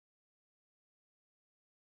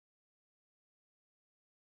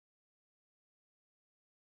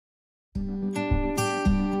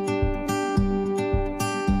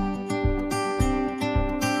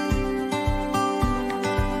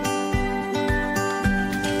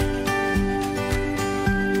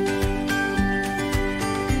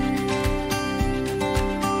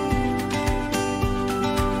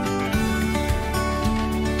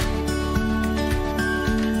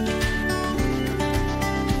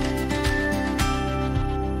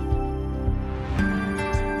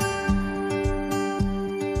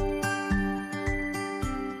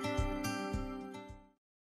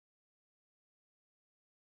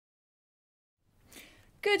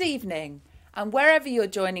Good evening, and wherever you're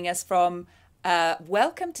joining us from,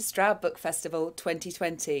 welcome to Stroud Book Festival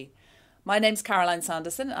 2020. My name's Caroline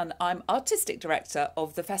Sanderson, and I'm Artistic Director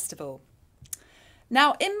of the festival.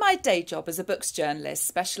 Now, in my day job as a books journalist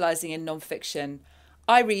specialising in non-fiction,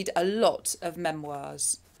 I read a lot of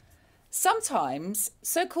memoirs. Sometimes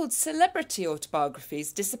so-called celebrity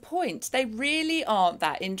autobiographies disappoint. They really aren't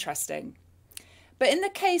that interesting. But in the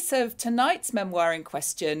case of tonight's memoir in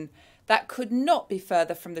question, that could not be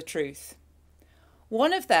further from the truth.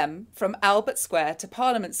 One of them, From Albert Square to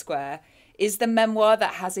Parliament Square, is the memoir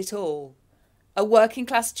that has it all. A working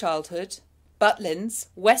class childhood, Butlins,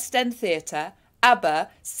 West End theatre, ABBA,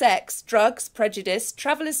 sex, drugs, prejudice,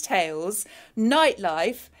 travellers' tales,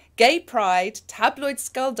 nightlife, gay pride, tabloid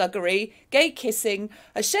skullduggery, gay kissing,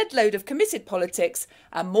 a shed load of committed politics,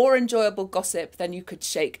 and more enjoyable gossip than you could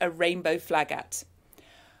shake a rainbow flag at.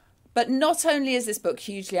 But not only is this book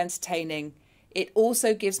hugely entertaining, it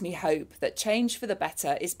also gives me hope that change for the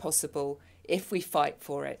better is possible if we fight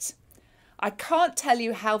for it. I can't tell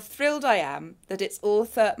you how thrilled I am that its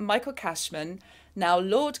author, Michael Cashman, now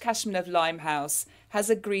Lord Cashman of Limehouse, has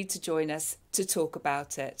agreed to join us to talk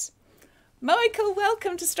about it. Michael,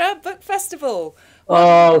 welcome to Stroud Book Festival.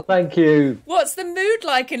 Oh, thank you. What's the mood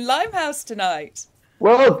like in Limehouse tonight?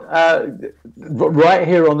 Well, right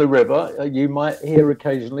here on the river, you might hear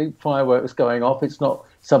occasionally fireworks going off. It's not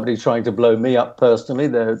somebody trying to blow me up personally.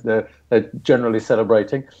 They're generally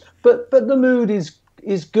celebrating, but the mood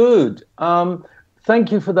is good.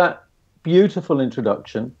 Thank you for that beautiful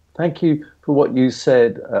introduction. Thank you for what you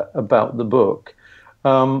said about the book.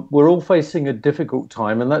 We're all facing a difficult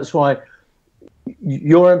time, and that's why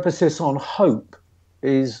your emphasis on hope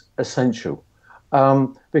is essential.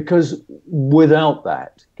 Because without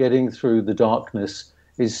that, getting through the darkness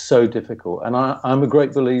is so difficult. And I'm a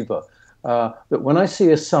great believer that when I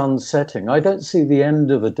see a sun setting, I don't see the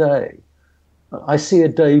end of a day. I see a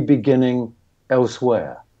day beginning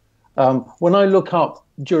elsewhere. When I look up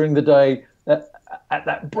during the day at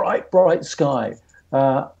that bright, bright sky,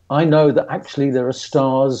 I know that actually there are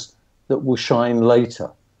stars that will shine later.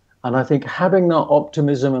 And I think having that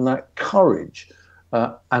optimism and that courage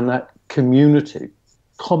and that community,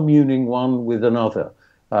 communing one with another,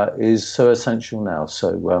 is so essential now.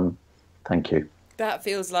 So thank you. That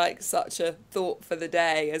feels like such a thought for the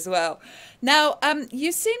day as well. Now,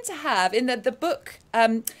 you seem to have, in the book,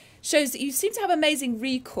 shows that you seem to have amazing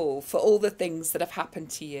recall for all the things that have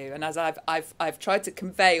happened to you. And as I've tried to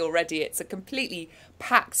convey already, it's a completely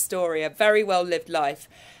packed story, a very well-lived life.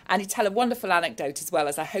 And you tell a wonderful anecdote as well,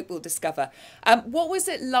 as I hope we'll discover. What was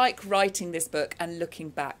it like writing this book and looking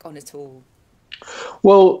back on it all?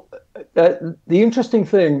 Well, the interesting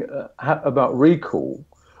thing about recall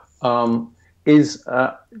is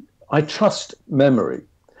I trust memory.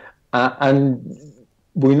 And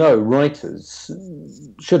we know writers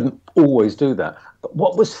shouldn't always do that. But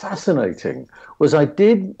what was fascinating was I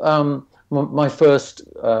did my first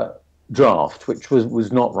draft, which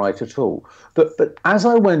was not right at all. But as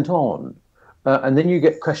I went on, and then you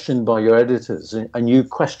get questioned by your editors and you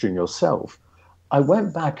question yourself, I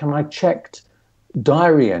went back and I checked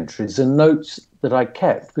diary entries and notes that I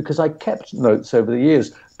kept, because I kept notes over the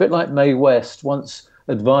years. A bit like Mae West once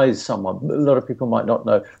advised someone, a lot of people might not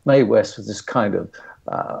know, Mae West was this kind of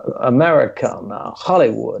American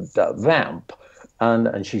Hollywood vamp.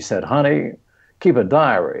 And she said, honey, keep a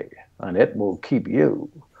diary and it will keep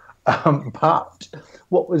you. But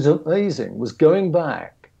what was amazing was going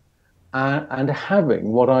back and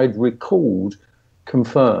having what I'd recalled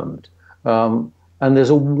confirmed. And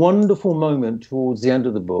there's a wonderful moment towards the end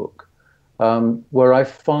of the book where I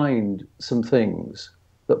find some things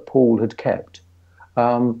that Paul had kept.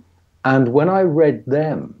 And when I read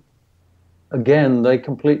them, again, they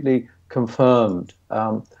completely confirmed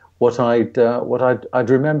what I'd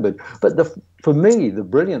remembered. But for me, the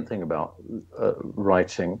brilliant thing about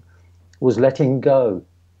writing was letting go,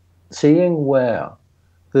 seeing where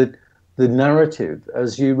the narrative,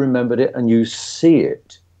 as you remembered it and you see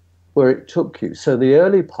it, where it took you. So the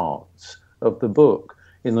early parts of the book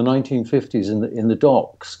in the 1950s in the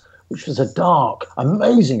docks, which was a dark,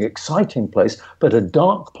 amazing, exciting place, but a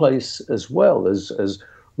dark place as well, as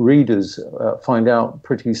readers find out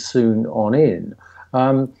pretty soon on in.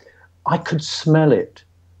 I could smell it.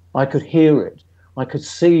 I could hear it. I could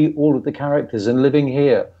see all of the characters. And living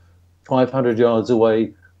here, 500 yards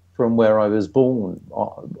away from where I was born,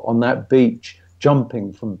 on that beach,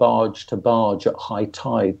 jumping from barge to barge at high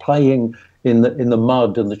tide, playing in the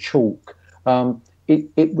mud and the chalk.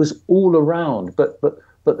 It was all around, but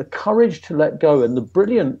the courage to let go, and the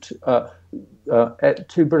brilliant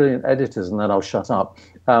two brilliant editors, and then I'll shut up.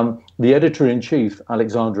 the editor-in-chief,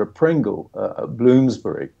 Alexandra Pringle at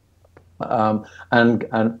Bloomsbury,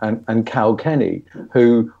 and Cal Kenny,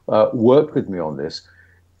 who worked with me on this,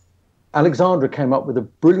 Alexandra came up with a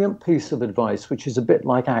brilliant piece of advice, which is a bit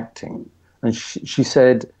like acting. And she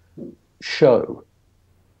said, show,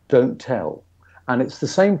 don't tell. And it's the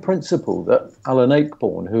same principle that Alan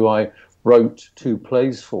Ayckbourn, who I wrote 2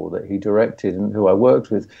 plays for, that he directed and who I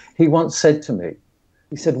worked with, he once said to me,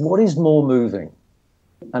 he said, what is more moving,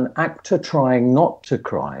 an actor trying not to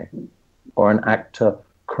cry or an actor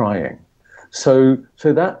crying? So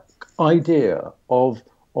that idea of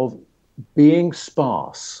being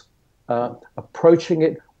sparse, approaching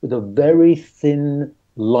it with a very thin,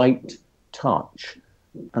 light touch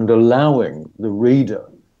and allowing the reader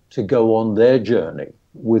to go on their journey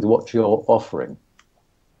with what you're offering.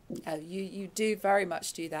 You do very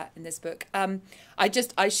much do that in this book.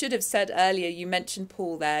 I should have said earlier, you mentioned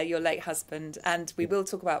Paul there, your late husband, and we will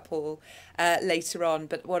talk about Paul later on.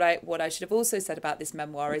 But what I should have also said about this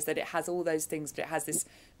memoir is that it has all those things, but it has this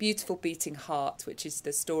beautiful beating heart, which is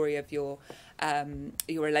the story of your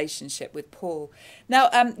relationship with Paul. Now,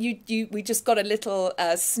 we just got a little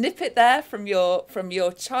snippet there from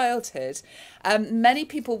your childhood. Many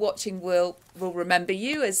people watching will remember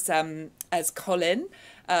you as Colin,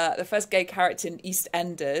 the first gay character in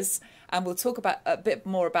EastEnders, and we'll talk about a bit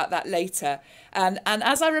more about that later. And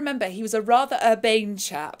as I remember, he was a rather urbane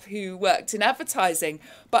chap who worked in advertising.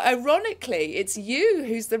 But ironically, it's you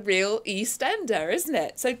who's the real EastEnder, isn't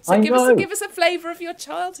it? So give us a flavour of your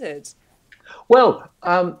childhood. Well,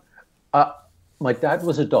 my dad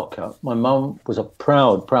was a docker. My mum was a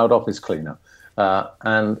proud office cleaner,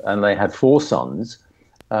 and they had 4 sons.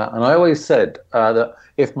 And I always said that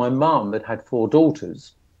if my mum had had 4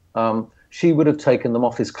 daughters, she would have taken them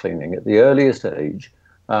office cleaning at the earliest age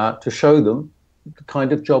to show them the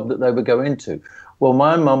kind of job that they would go into. Well,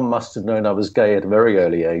 my mum must have known I was gay at a very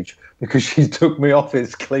early age, because she took me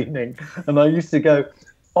office cleaning. And I used to go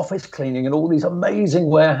office cleaning in all these amazing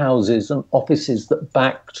warehouses and offices that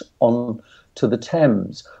backed on to the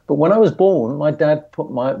Thames. But when I was born, my dad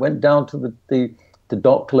went down to the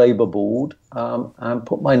dock labour board and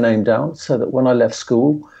put my name down, so that when I left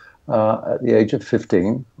school at the age of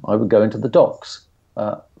 15, I would go into the docks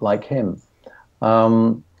like him.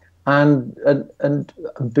 And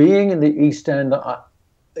being in the East End,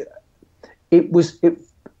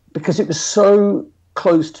 because it was so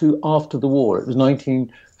close to after the war. It was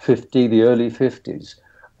 1950, the early 50s,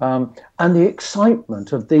 and the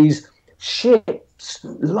excitement of these ships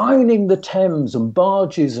lining the Thames and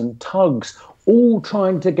barges and tugs, all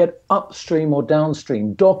trying to get upstream or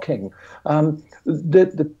downstream, docking,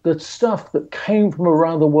 the stuff that came from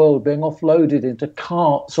around the world being offloaded into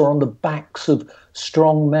carts or on the backs of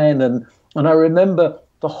strong men. And I remember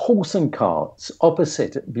the horse and carts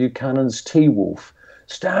opposite at Buchanan's Tea Wharf,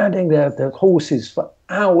 standing there, their horses for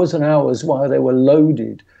hours and hours while they were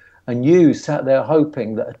loaded. And you sat there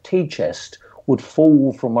hoping that a tea chest would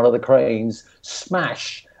fall from one of the cranes,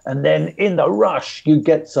 smash, and then in the rush you'd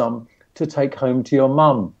get some to take home to your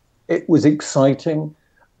mum. It was exciting,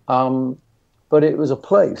 but it was a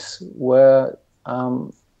place where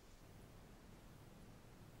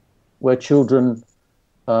children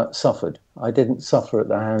suffered. I didn't suffer at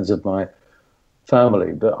the hands of my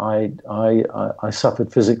family, but I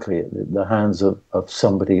suffered physically at the hands of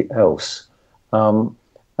somebody else.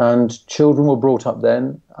 And children were brought up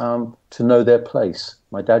then to know their place.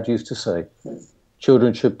 My dad used to say,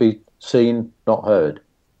 children should be seen, not heard.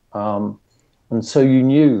 And so you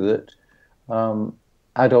knew that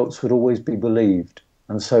adults would always be believed.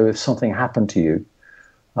 And so if something happened to you,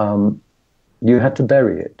 you had to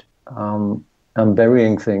bury it. And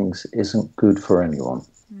burying things isn't good for anyone.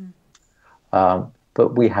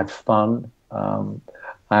 But we had fun.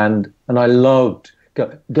 And I loved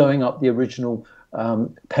going up the original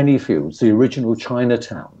penny fields, the original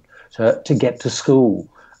Chinatown, to get to school.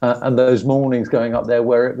 And those mornings going up there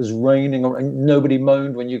where it was raining and nobody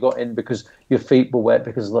moaned when you got in because your feet were wet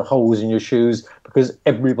because of the holes in your shoes, because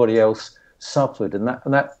everybody else suffered. And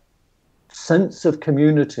that sense of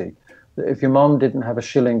community, that if your mum didn't have a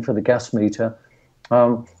shilling for the gas meter,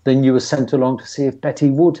 then you were sent along to see if Betty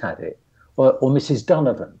Wood had it, or Mrs.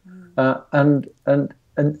 Donovan.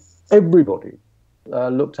 And everybody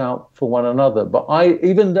looked out for one another. But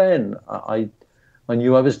even then, I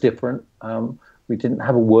knew I was different. We didn't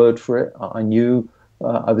have a word for it. I knew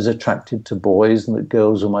I was attracted to boys and that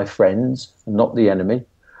girls were my friends and not the enemy.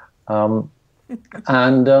 And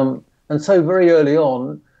so very early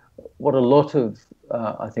on, what a lot of,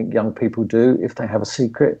 I think, young people do if they have a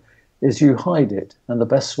secret is you hide it. And the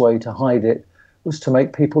best way to hide it was to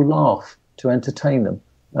make people laugh, to entertain them.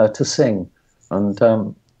 to sing, and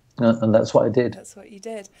that's what I did. That's what you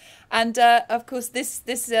did. And of course, this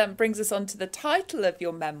brings us on to the title of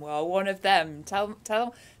your memoir, One of Them. Tell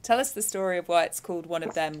us the story of why it's called One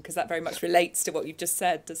of Them, because that very much relates to what you've just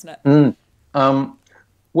said, doesn't it?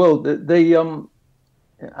 Well,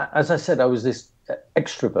 as I said, I was this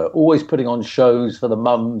extrovert, always putting on shows for the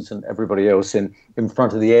mums and everybody else in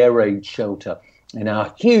front of the air raid shelter in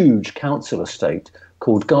our huge council estate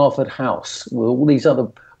called Garford House, with all these other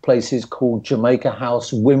places called Jamaica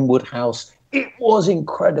House, Wynwood House. It was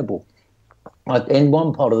incredible. In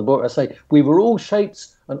one part of the book, I say we were all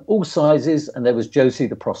shapes and all sizes, and there was Josie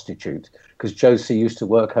the prostitute, because Josie used to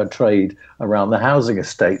work her trade around the housing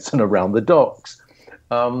estates and around the docks.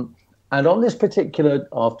 And on this particular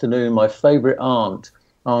afternoon, my favourite aunt,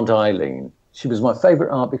 Aunt Eileen, she was my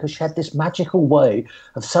favourite aunt because she had this magical way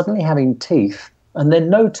of suddenly having teeth and then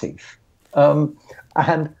no teeth. And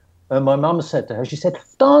my mum said to her, she said,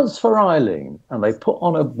 "Dance for Eileen." And they put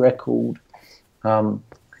on a record, and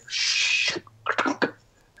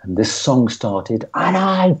this song started, and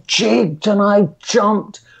I jigged and I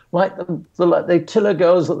jumped like the Tiller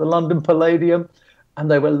girls at the London Palladium,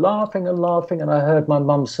 and they were laughing and laughing, and I heard my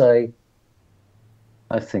mum say,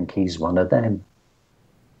 "I think he's one of them."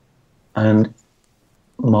 And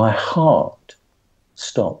my heart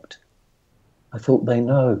stopped. I thought, they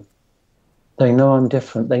know I'm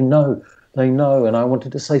different. They know. And I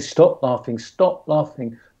wanted to say, stop laughing,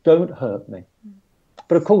 don't hurt me.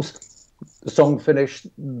 But of course, the song finished,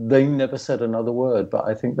 they never said another word. But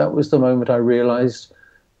I think that was the moment I realized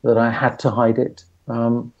that I had to hide it.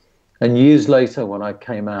 And years later, when I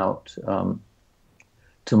came out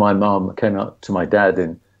to my mum, came out to my dad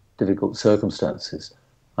in difficult circumstances,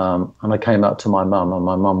 and I came out to my mum, and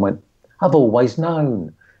my mum went, "I've always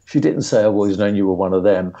known." She didn't say, "I've always known you were one of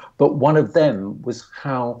them," but one of them was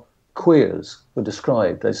how queers were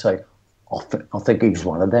described. They say, I think he's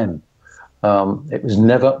one of them. It was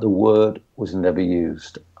never, the word was never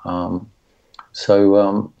used. It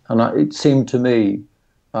seemed to me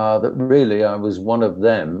that really I was one of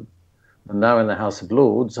them, and now in the House of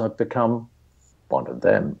Lords, I've become one of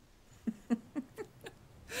them.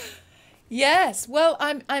 Yes. Well,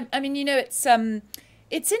 I mean,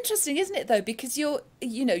 it's interesting, isn't it, though, because you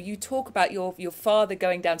talk about your father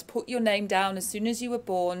going down to put your name down as soon as you were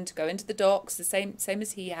born, to go into the docks, the same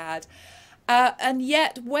as he had, and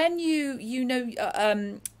yet when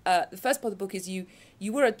the first part of the book is you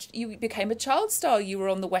became a child star. You were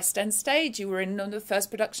on the West End stage. You were in one of the first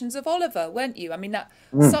productions of Oliver, weren't you? I mean,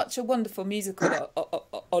 such a wonderful musical,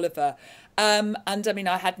 Oliver. And I mean,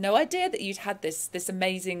 I had no idea that you'd had this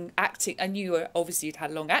amazing acting. I knew obviously you'd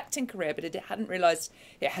had a long acting career, but I hadn't realised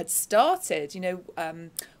it had started,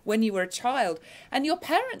 when you were a child. And your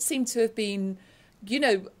parents seem to have been,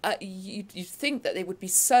 you think that they would be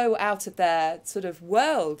so out of their sort of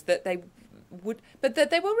world that they would, but that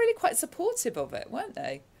they were really quite supportive of it, weren't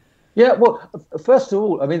they? Yeah, well, first of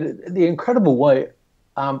all, I mean, the incredible way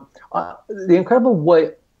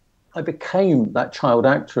I became that child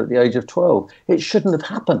actor at the age of 12, it shouldn't have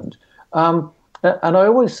happened. And I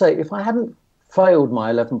always say, if I hadn't failed my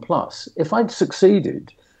 11 plus, if I'd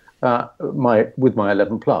succeeded with my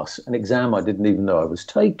 11 plus, an exam I didn't even know I was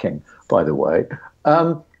taking, by the way,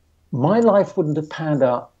 my life wouldn't have panned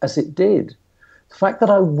out as it did. The fact that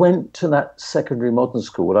I went to that secondary modern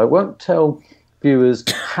school, I won't tell viewers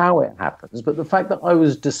how it happens, but the fact that I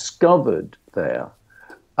was discovered there,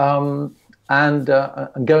 and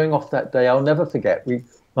going off that day, I'll never forget.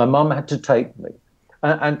 My mum had to take me,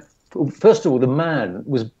 and first of all, the man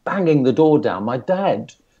was banging the door down. My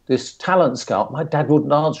dad, this talent scout, my dad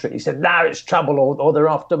wouldn't answer it. He said, "No, it's trouble, or they're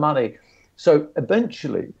after money." So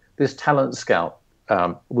eventually, this talent scout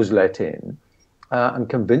was let in and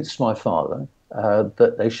convinced my father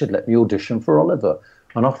that they should let me audition for Oliver.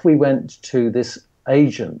 And off we went to this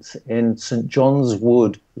agent in St John's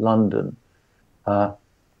Wood, London.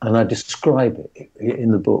 And I describe it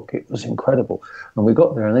in the book. It was incredible. And we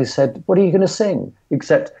got there and they said, "What are you going to sing?"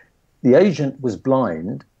 Except the agent was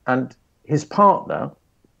blind and his partner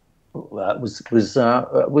was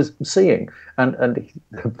seeing. And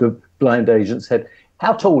the blind agent said,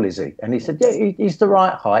 "How tall is he?" And he said, "Yeah, he's the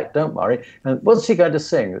right height, don't worry." And what's he going to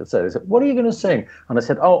sing? So they said, "What are you going to sing?" And I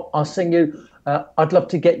said, "Oh, I'll sing you, I'd love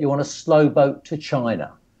to get you on a slow boat to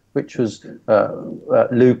China," which was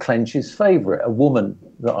Lou Clench's favourite, a woman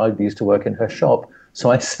that I used to work in her shop.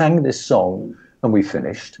 So I sang this song and we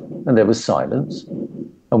finished and there was silence.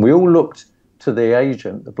 And we all looked to the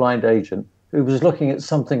agent, the blind agent, who was looking at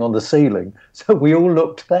something on the ceiling. So we all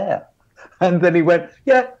looked there. And then he went,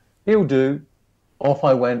 "Yeah, he'll do." Off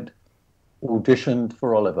I went, auditioned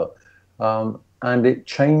for Oliver. and it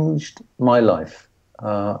changed my life.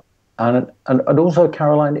 And also,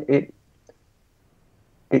 Caroline,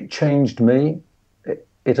 it changed me.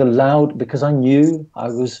 It allowed, because I knew I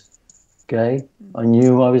was gay, I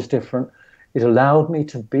knew I was different. It allowed me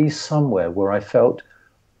to be somewhere where I felt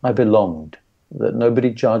I belonged, that nobody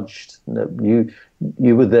judged, that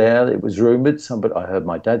you were there. It was rumoured. I heard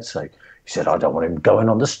my dad say, he said, I don't want him going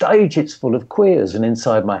on the stage. It's full of queers. And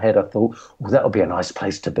inside my head, I thought, well, that'll be a nice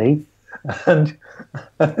place to be. And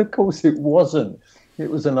of course, it wasn't.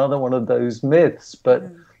 It was another one of those myths. But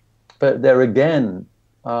there again,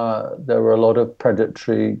 there were a lot of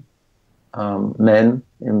predatory men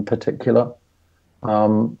in particular.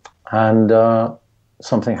 And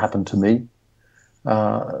something happened to me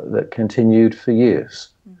that continued for years.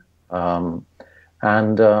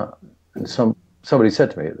 Somebody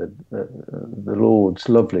said to me, the Lord's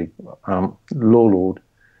lovely law Lord,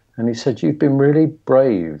 and he said, you've been really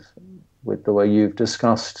brave with the way you've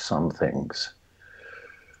discussed some things.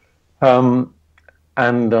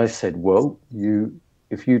 And I said, well,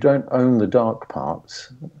 if you don't own the dark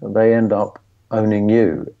parts, they end up owning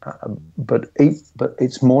you. But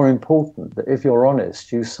it's more important that if you're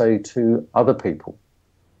honest, you say to other people,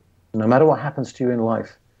 no matter what happens to you in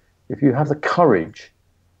life, if you have the courage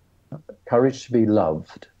to be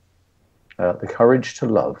loved, the courage to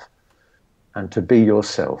love and to be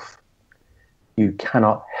yourself, you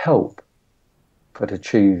cannot help but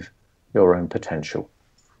achieve your own potential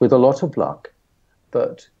with a lot of luck,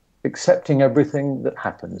 but accepting everything that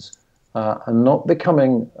happens and not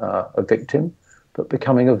becoming a victim, but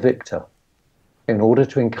becoming a victor in order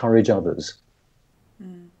to encourage others.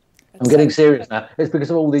 I'm getting serious now. It's because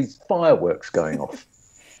of all these fireworks going off.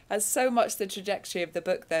 That's so much the trajectory of the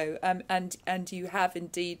book, though, and you have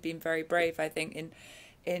indeed been very brave, I think,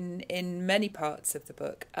 in many parts of the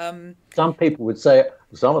book. Some people would say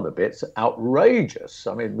some of the bits are outrageous.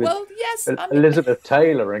 I mean, with Elizabeth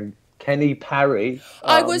Taylor and Kenny Parry.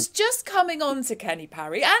 I was just coming on to Kenny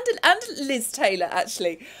Parry and Liz Taylor,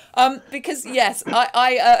 actually, because yes,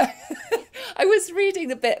 I was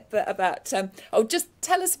reading a bit about. Just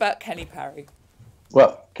tell us about Kenny Parry.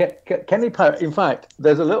 Well, Kenny Parry. In fact,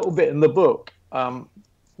 there's a little bit in the book.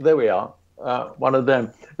 There we are. One of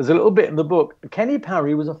them. There's a little bit in the book. Kenny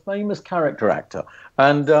Parry was a famous character actor,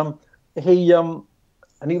 and he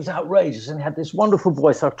was outrageous and he had this wonderful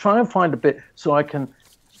voice. I'll try and find a bit so I can.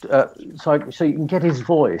 So you can get his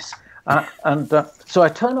voice. So I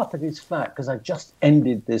turn up at his flat because I just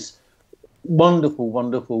ended this wonderful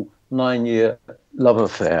 9-year love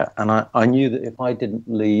affair. And I knew that if I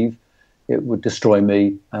didn't leave, it would destroy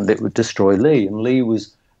me and it would destroy Lee. And Lee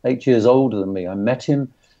was 8 years older than me. I met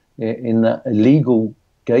him in that illegal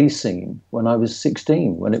gay scene when I was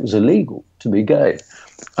 16, when it was illegal to be gay.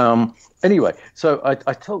 Anyway, so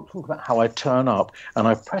I talk about how I turn up and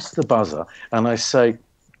I press the buzzer and I say,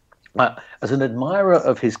 as an admirer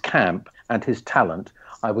of his camp and his talent,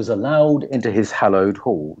 I was allowed into his hallowed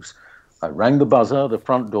halls. I rang the buzzer, the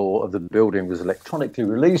front door of the building was electronically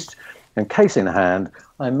released, and case in hand,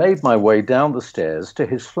 I made my way down the stairs to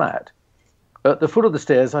his flat. At the foot of the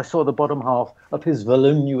stairs, I saw the bottom half of his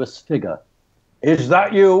voluminous figure. "Is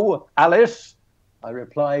that you, Alice?" I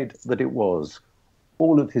replied that it was.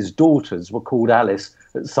 All of his daughters were called Alice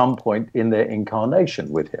at some point in their incarnation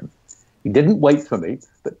with him. He didn't wait for me,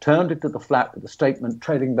 but turned into the flat with a statement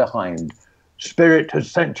trailing behind. "Spirit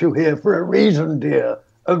has sent you here for a reason, dear,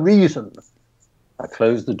 a reason." I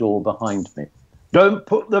closed the door behind me. "Don't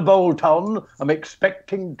put the bolt on, I'm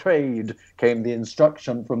expecting trade," came the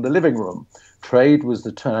instruction from the living room. Trade was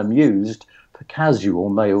the term used for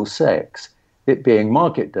casual male sex. It being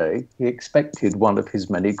market day, he expected one of his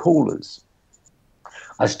many callers.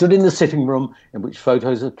 I stood in the sitting room in which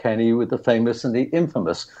photos of Kenny with the famous and the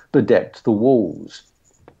infamous bedecked the walls.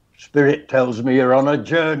 "Spirit tells me you're on a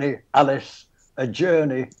journey, Alice, a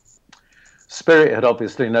journey." Spirit had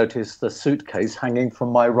obviously noticed the suitcase hanging from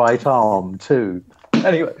my right arm too.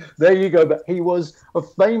 Anyway, there you go. But he was a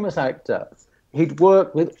famous actor. He'd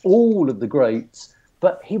worked with all of the greats,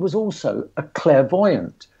 but he was also a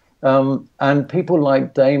clairvoyant. And people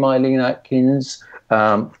like Dame Eileen Atkins,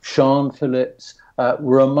 Sian Phillips,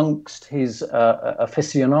 were amongst his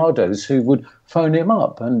aficionados who would phone him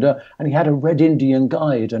up, and he had a Red Indian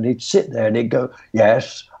guide, and he'd sit there and he'd go,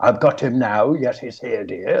 "Yes, I've got him now. Yes, he's here,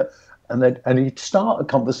 dear," and he'd start a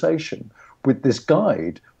conversation with this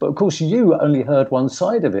guide. But of course, you only heard one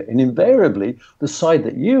side of it, and invariably, the side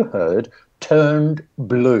that you heard turned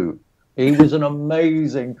blue. He was an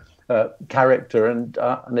amazing character, and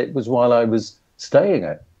it was while I was staying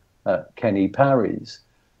at Kenny Parry's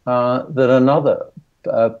that another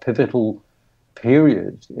pivotal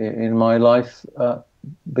period in my life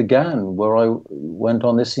began, where I went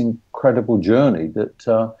on this incredible journey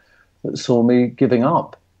that saw me giving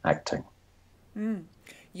up acting. Mm.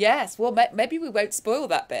 Yes, well, maybe we won't spoil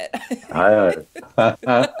that bit. I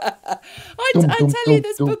I tell you,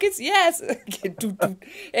 this book is, yes,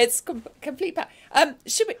 it's complete.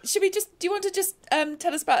 Should we just? Do you want to just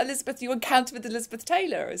tell us about Elizabeth? Your encounter with Elizabeth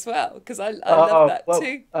Taylor as well, because I love that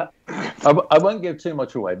too. I won't give too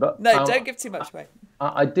much away, but no, don't give too much away.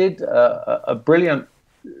 I did a brilliant.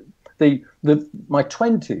 My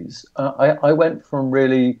 20s. I went from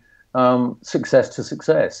really success to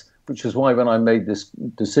success, which is why when I made this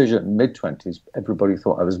decision, mid-20s, everybody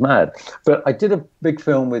thought I was mad. But I did a big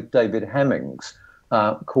film with David Hemmings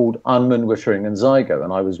called Unman, Wittering and Zygo,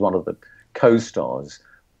 and I was one of the co-stars.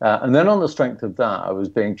 And then on the strength of that, I was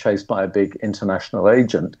being chased by a big international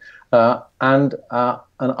agent, and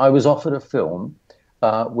I was offered a film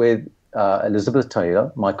with Elizabeth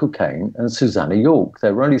Taylor, Michael Caine, and Susanna York.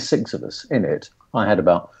 There were only 6 of us in it. I had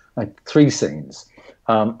about 3 scenes.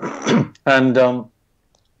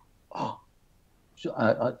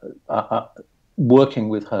 Working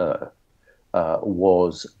with her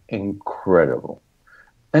was incredidible.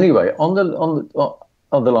 Anyway, on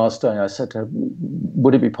the last day, I said to her,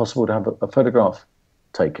 "Would it be possible to have a photograph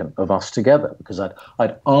taken of us together?" Because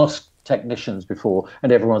I'd asked technicians before,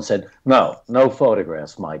 and everyone said, "No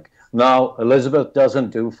photographs, Mike. No, Elizabeth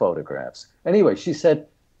doesn't do photographs." Anyway, she said,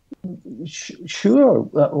 "Sure.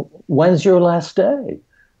 When's your last day?"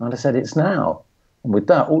 And I said, "It's now." And with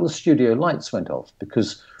that, all the studio lights went off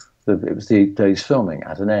because it was the day's filming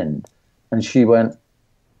at an end. And she went,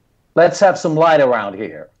 "Let's have some light around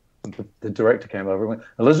here." And the director came over and went,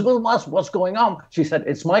 "Elizabeth, what's going on?" She said,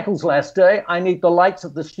 "It's Michael's last day. I need the lights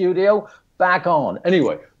of the studio back on."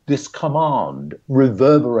 Anyway, this command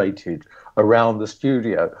reverberated around the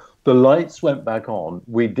studio. The lights went back on.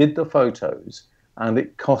 We did the photos, and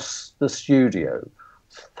it cost the studio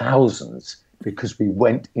thousands because we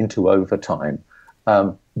went into overtime.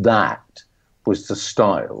 That was the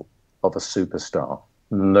style of a superstar.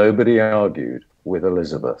 Nobody argued with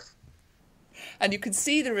Elizabeth. And you can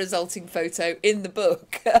see the resulting photo in the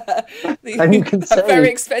book. And you can see a very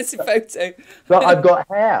expensive photo. But I've got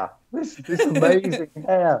hair. This amazing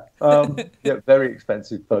hair. Very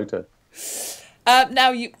expensive photo.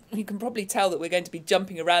 Now, you can probably tell that we're going to be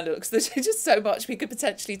jumping around because there's just so much we could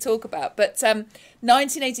potentially talk about. But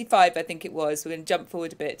 1985, I think it was, we're going to jump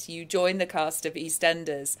forward a bit, you joined the cast of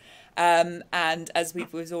EastEnders. And as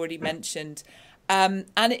we've already mentioned, and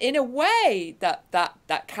in a way,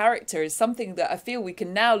 that character is something that I feel we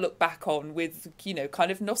can now look back on with,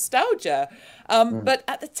 kind of nostalgia. But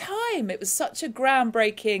at the time, it was such a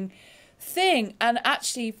groundbreaking thing. And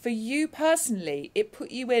actually, for you personally, it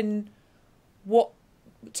put you in what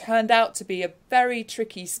turned out to be a very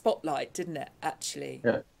tricky spotlight, didn't it, actually?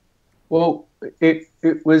 Yeah. Well, it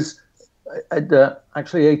was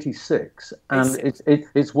actually 86, and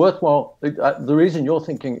it's worthwhile. The reason you're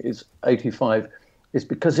thinking it's 85 is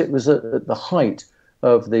because it was at the height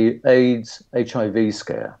of the AIDS HIV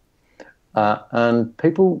scare, and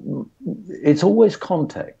people. It's always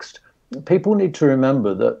context. People need to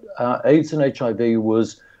remember that AIDS and HIV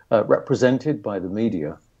was represented by the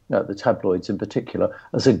media, the tabloids in particular,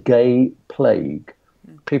 as a gay plague.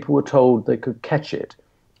 People were told they could catch it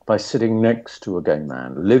by sitting next to a gay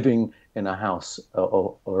man, living in a house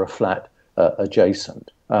or a flat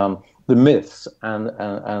adjacent. The myths and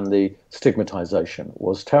the stigmatization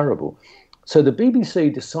was terrible. So the BBC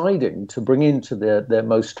deciding to bring into their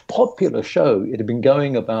most popular show, it had been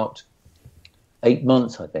going about 8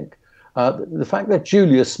 months, I think. The fact that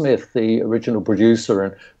Julia Smith, the original producer,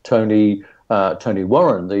 and Tony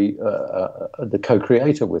Warren, the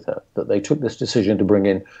co-creator with her, that they took this decision to bring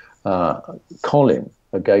in Colin,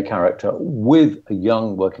 a gay character, with a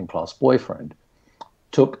young working-class boyfriend,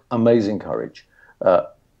 took amazing courage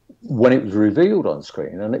when it was revealed on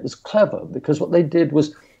screen. And it was clever because what they did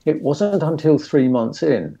was, it wasn't until 3 months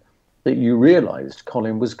in that you realized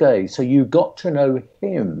Colin was gay. So you got to know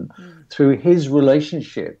him through his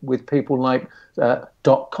relationship with people like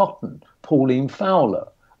Doc Cotton, Pauline Fowler,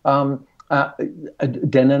 Den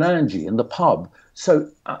and Angie in the pub. So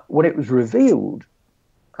when it was revealed,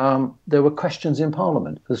 there were questions in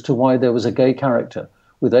Parliament as to why there was a gay character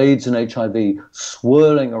with AIDS and HIV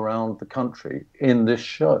swirling around the country in this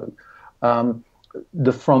show.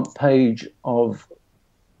 The front page of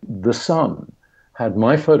The Sun had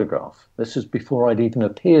my photograph. This is before I'd even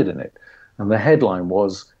appeared in it. And the headline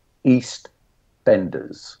was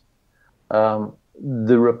EastEnders.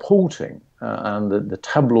 The reporting and the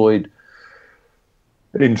tabloid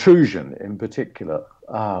intrusion in particular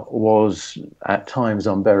was at times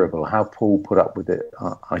unbearable. How Paul put up with it,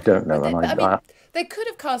 I don't know. I mean, they could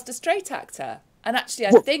have cast a straight actor, and actually,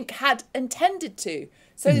 I think had intended to.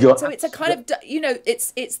 So it's a kind of,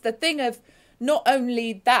 it's the thing of not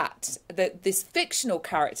only that this fictional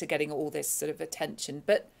character getting all this sort of attention,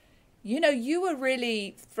 but you were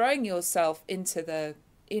really throwing yourself into the,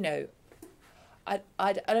 I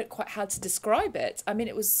don't know quite how to describe it. I mean,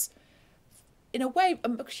 it was, in a way,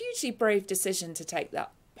 a hugely brave decision to take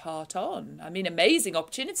that part on. I mean, amazing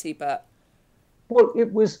opportunity, but... Well,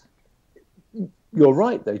 it was... You're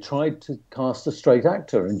right, they tried to cast a straight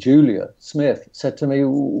actor, and Julia Smith said to me,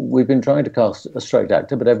 we've been trying to cast a straight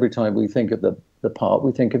actor, but every time we think of the part,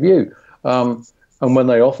 we think of you. And when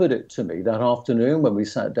they offered it to me that afternoon, when we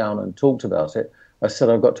sat down and talked about it, I said,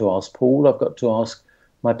 I've got to ask Paul, I've got to ask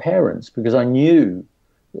my parents, because I knew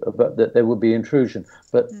that there would be intrusion.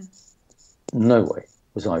 But no way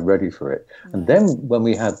was I ready for it. And then when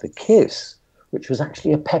we had the kiss, which was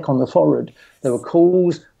actually a peck on the forehead, there were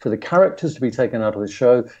calls for the characters to be taken out of the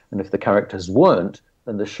show. And if the characters weren't,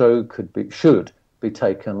 then the show should be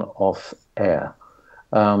taken off air.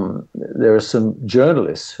 There are some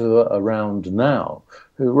journalists who are around now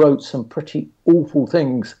who wrote some pretty awful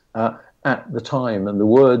things at the time, and the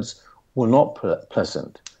words were not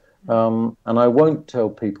pleasant. And I won't tell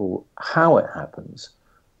people how it happens,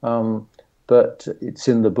 but it's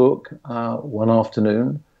in the book. One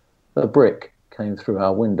afternoon, a brick came through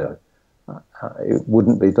our window. It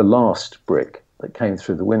wouldn't be the last brick that came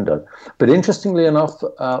through the window. But interestingly enough,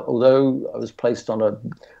 although I was placed on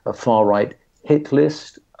a far-right hit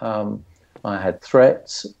list, I had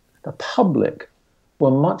threats, the public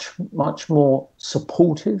were much, much more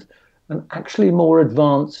supportive and actually more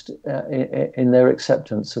advanced in their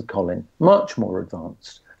acceptance of Colin, much more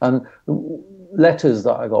advanced. And letters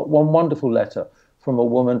that I got, one wonderful letter from a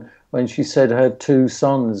woman when she said her two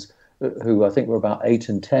sons, who I think were about 8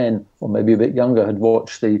 and 10, or maybe a bit younger, had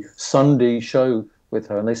watched the Sunday show with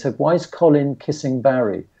her. And they said, why is Colin kissing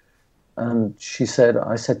Barry? And she said,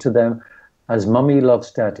 I said to them, as Mummy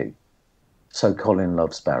loves Daddy, so Colin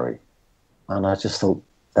loves Barry. And I just thought,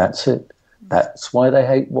 that's it. That's why they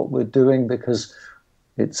hate what we're doing, because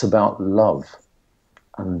it's about love.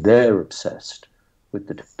 And they're obsessed with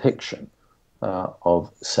the depiction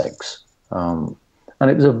of sex. And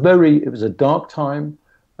it was a dark time,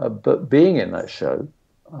 but being in that show,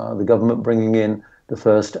 the government bringing in the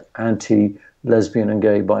first anti-lesbian and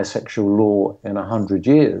gay bisexual law in 100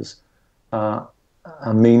 years,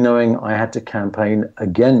 and me knowing I had to campaign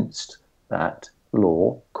against that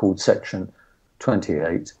law called Section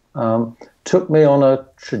 28, took me on a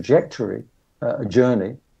trajectory, a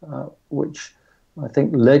journey, which I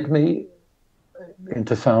think led me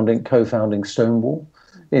into co-founding Stonewall,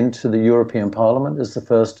 into the European Parliament as the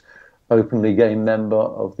first openly gay member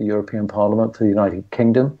of the European Parliament for the United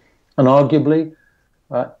Kingdom, and arguably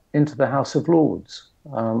into the House of Lords.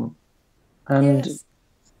 Yes.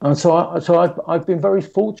 And so I've been very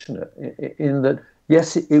fortunate in that,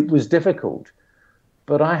 yes, it was difficult,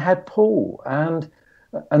 but I had Paul, and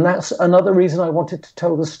that's another reason I wanted to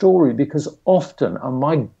tell the story, because often, and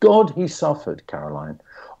my God, he suffered, Caroline,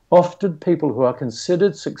 often people who are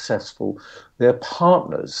considered successful, their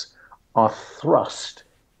partners are thrust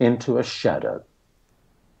into a shadow.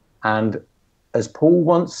 And as Paul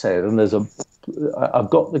once said, and I've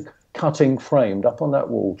got the cutting framed up on that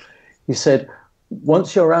wall, he said,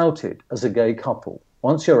 once you're outed as a gay couple,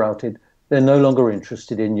 once you're outed, they're no longer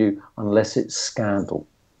interested in you unless it's scandal.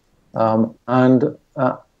 I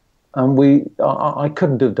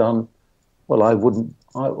couldn't have done, well, I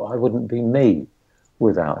wouldn't be me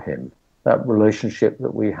without him. That relationship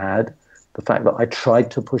that we had, the fact that I tried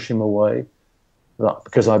to push him away,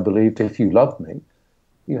 because I believed if you loved me,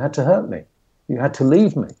 you had to hurt me, you had to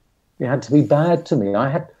leave me, you had to be bad to me.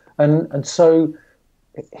 And so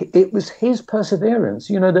it was his perseverance.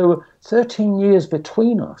 There were 13 years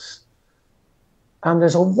between us. And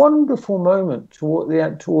there's a wonderful moment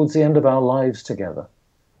towards the end of our lives together,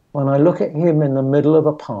 when I look at him in the middle of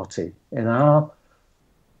a party in our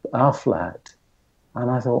flat,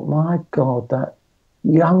 and I thought, my God, that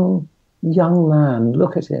young man,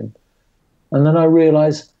 look at him. And then I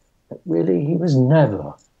realized that really he was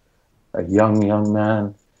never a young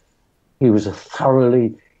man. He was a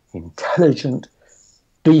thoroughly intelligent,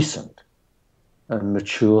 decent and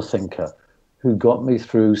mature thinker who got me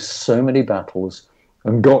through so many battles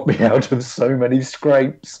and got me out of so many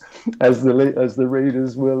scrapes, as the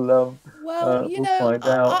readers Well, will find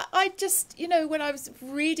out. I just, when I was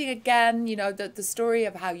reading again, the story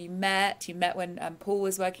of how you met when Paul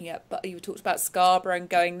was working but you talked about Scarborough and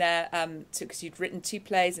going there because you'd written two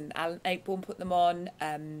plays and Alan Ayckbourn put them on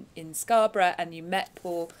in Scarborough, and you met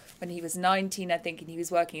Paul when he was 19, I think, and he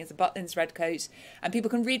was working as a Butlins redcoat, and people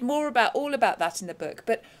can read more about all about that in the book.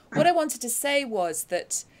 But what I wanted to say was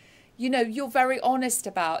that you're very honest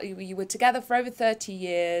about you were together for over 30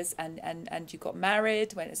 years and you got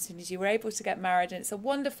married as soon as you were able to get married, and it's a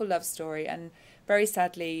wonderful love story. And very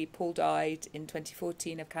sadly, Paul died in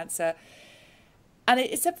 2014 of cancer, and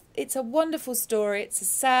it's a wonderful story. It's a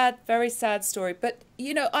sad, very sad story, but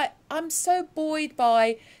I'm so buoyed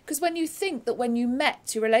by, because when you think that when you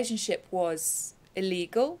met your relationship was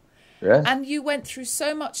illegal, Yes. and you went through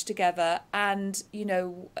so much together, and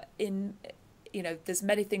there's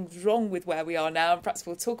many things wrong with where we are now, and perhaps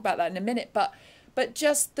we'll talk about that in a minute. But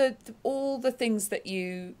just all the things that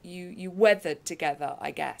you weathered together,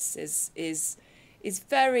 I guess, is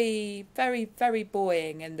very, very, very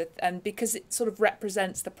buoying, and because it sort of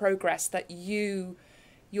represents the progress that you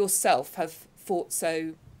yourself have fought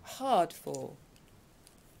so hard for.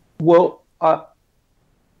 Well,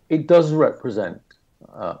 it does represent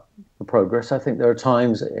the progress. I think there are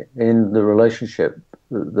times in the relationship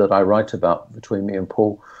that I write about between me and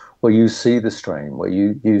Paul where you see the strain, where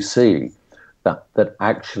you see that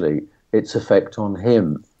actually its effect on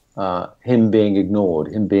him, him being ignored,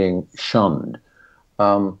 him being shunned.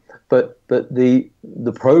 But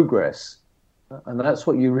the progress, and that's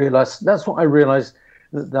what you realize. That's what I realized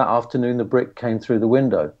that afternoon the brick came through the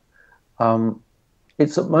window.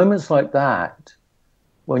 It's at moments like that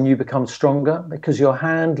when you become stronger, because your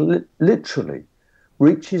hand literally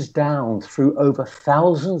reaches down through over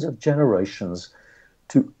thousands of generations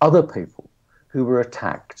to other people who were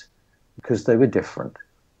attacked because they were different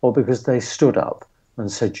or because they stood up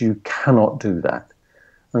and said, you cannot do that.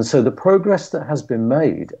 And so the progress that has been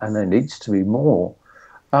made, and there needs to be more,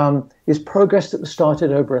 is progress that was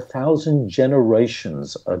started over 1,000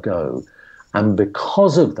 generations ago. And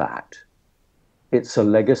because of that, it's a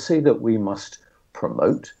legacy that we must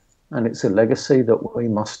promote, and it's a legacy that we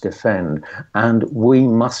must defend, and we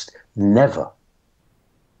must never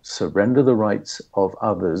surrender the rights of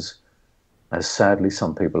others, as sadly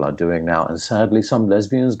some people are doing now, and sadly some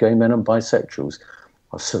lesbians, gay men and bisexuals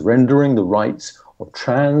are surrendering the rights of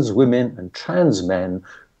trans women and trans men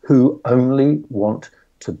who only want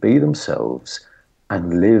to be themselves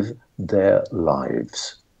and live their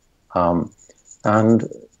lives. And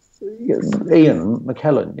Ian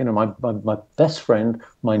McKellen, my best friend,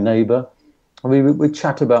 my neighbour, we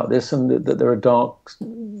chat about this, and that there are dark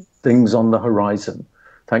things on the horizon.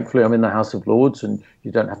 Thankfully, I'm in the House of Lords, and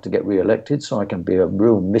you don't have to get re-elected, so I can be a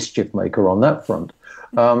real mischief maker on that front.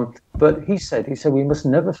 But he said we must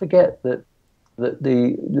never forget that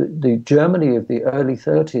the Germany of the early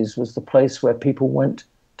 30s was the place where people went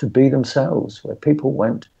to be themselves, where people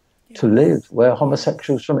went to live, where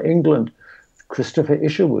homosexuals from England, Christopher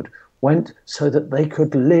Isherwood, went so that they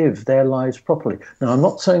could live their lives properly. Now, I'm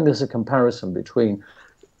not saying there's a comparison between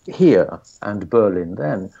here and Berlin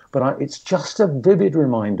then, but it's just a vivid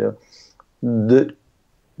reminder that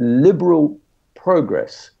liberal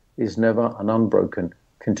progress is never an unbroken,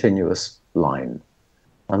 continuous line.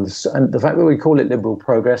 And the fact that we call it liberal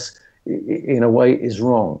progress, in a way, is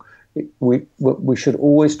wrong. We should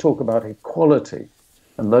always talk about equality,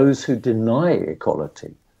 and those who deny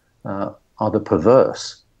equality are the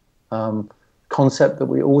perverse concept that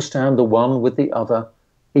we all stand the one with the other,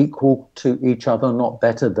 equal to each other, not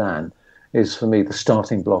better than, is for me the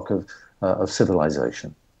starting block of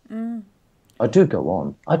civilization. I do go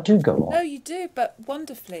on. No, you do, but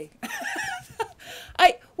wonderfully.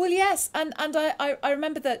 Yes, and I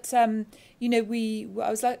remember that when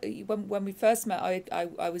we first met,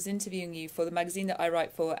 I was interviewing you for the magazine that I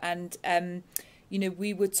write for, and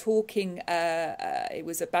we were talking. It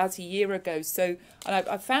was about a year ago. So, and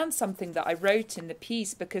I found something that I wrote in the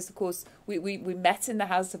piece, because of course we met in the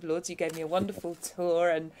House of Lords. You gave me a wonderful tour,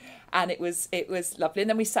 and it was lovely. And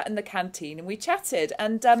then we sat in the canteen and we chatted,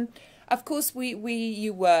 and of course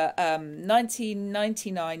you were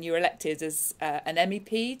 1999. You were elected as an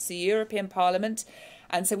MEP to European Parliament.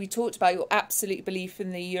 And so we talked about your absolute belief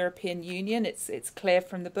in the European Union. It's clear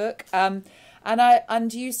from the book. And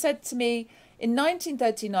you said to me, in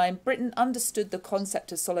 1939, Britain understood the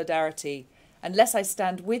concept of solidarity. Unless I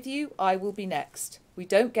stand with you, I will be next. We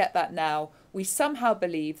don't get that now. We somehow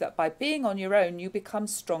believe that by being on your own, you become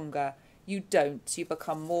stronger. You don't. You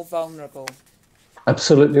become more vulnerable.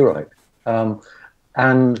 Absolutely right.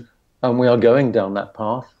 And and we are going down that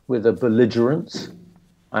path with a belligerence.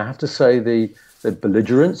 I have to say the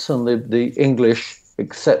belligerence and the English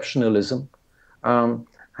exceptionalism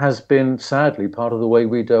has been sadly part of the way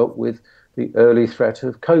we dealt with the early threat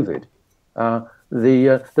of COVID.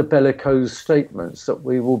 The bellicose statements that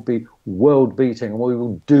we will be world beating and we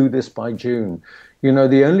will do this by June. You know,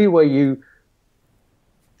 the only way you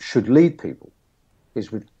should lead people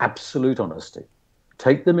is with absolute honesty.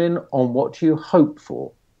 Take them in on what you hope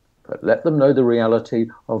for, but let them know the reality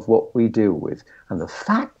of what we deal with. And the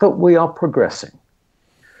fact that we are progressing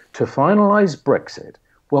to finalise Brexit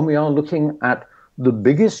when we are looking at the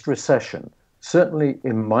biggest recession, certainly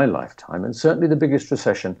in my lifetime, and certainly the biggest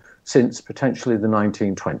recession since potentially the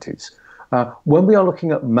 1920s, when we are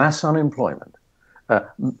looking at mass unemployment,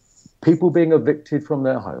 people being evicted from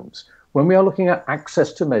their homes, when we are looking at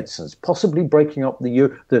access to medicines, possibly breaking up the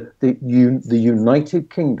United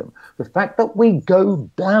Kingdom, the fact that we go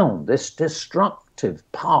down this destructive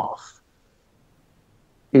path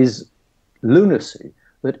is lunacy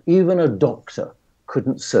that even a doctor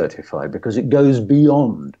couldn't certify, because it goes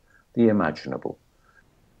beyond the imaginable.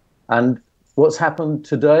 And what's happened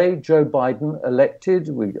today, Joe Biden elected,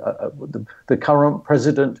 the current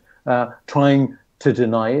president trying to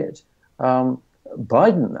deny it.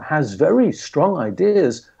 Biden has very strong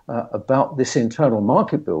ideas about this internal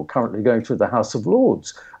market bill currently going through the House of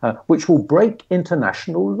Lords, which will break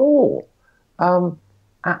international law.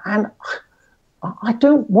 And I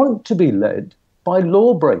don't want to be led by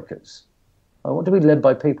lawbreakers. I want to be led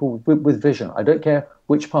by people with vision. I don't care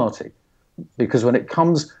which party, because when it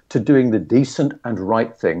comes to doing the decent and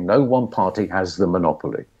right thing, no one party has the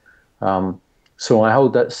monopoly. So I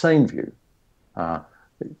hold that same view.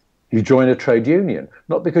 You join a trade union,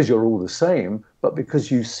 not because you're all the same, but because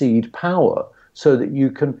you cede power so that you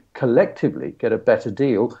can collectively get a better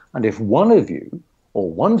deal. And if one of you or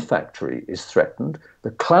one factory is threatened,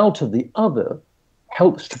 the clout of the other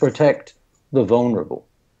helps to protect the vulnerable.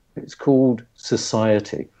 It's called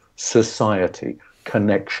society,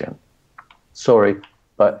 connection. Sorry,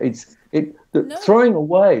 but No. Throwing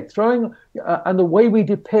away, and the way we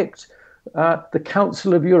depict the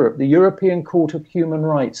Council of Europe, the European Court of Human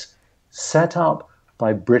Rights, set up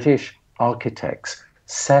by British architects,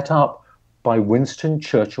 set up by Winston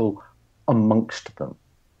Churchill amongst them.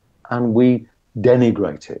 And we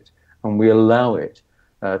denigrate it, and we allow it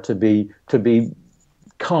to be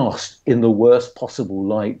cast in the worst possible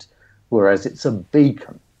light, whereas it's a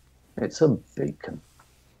beacon. It's a beacon.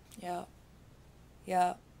 Yeah.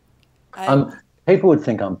 Yeah. People would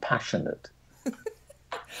think I'm passionate.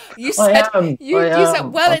 You said, I am. you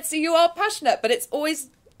said, well, you are passionate, but it's always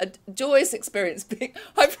a joyous experience.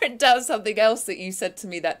 I've written down something else that you said to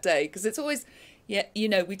me that day, because it's always, yeah, you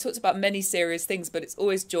know, we talked about many serious things, but it's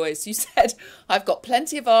always joyous. You said, I've got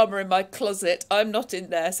plenty of armour in my closet. I'm not in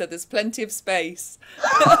there, so there's plenty of space.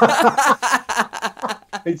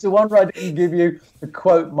 It's the one where I didn't give you the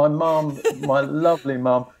quote. My mum, my lovely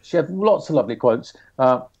mum, she had lots of lovely quotes.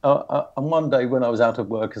 And one day when I was out of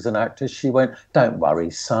work as an actor, she went, "Don't worry,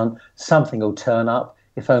 son, something will turn up,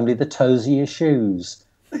 if only the toes of your shoes."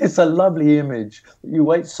 It's a lovely image. You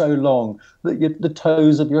wait so long that the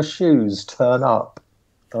toes of your shoes turn up.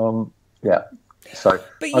 Yeah. So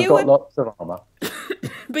I've got lots of armour.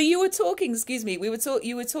 But you were talking, excuse me,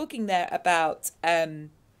 you were talking there about,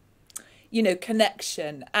 you know,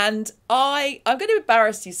 connection. And I'm going to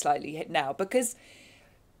embarrass you slightly now, because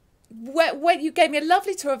when you gave me a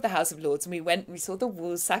lovely tour of the House of Lords, and we saw the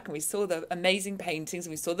woolsack, and we saw the amazing paintings,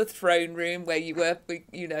 and we saw the throne room where you were,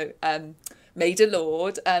 you know, made a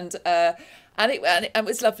lord, and it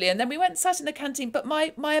was lovely. And then we went and sat in the canteen. But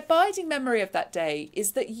my abiding memory of that day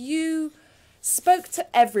is that you spoke to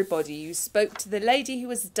everybody. You spoke to the lady who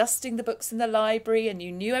was dusting the books in the library, and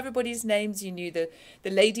you knew everybody's names. You knew the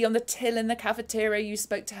lady on the till in the cafeteria. You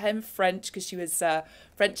spoke to her in French, because she was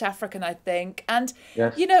French African, I think. And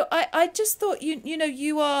yes. You know, I just thought you know,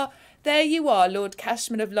 you are Lord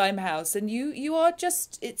Cashman of Limehouse, and you are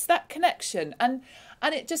just, it's that connection.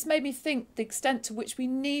 And it just made me think the extent to which we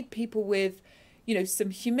need people with, you know, some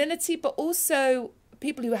humility, but also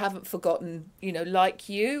people who haven't forgotten, you know, like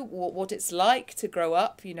you, what it's like to grow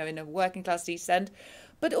up, you know, in a working class East End,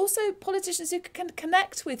 but also politicians who can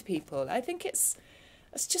connect with people. I think it's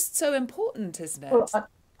just so important, isn't it? Well,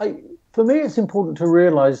 for me, it's important to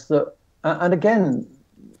realise that, and again,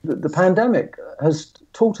 the pandemic has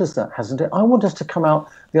taught us that, hasn't it? I want us to come out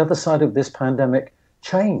the other side of this pandemic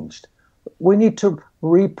changed. We need to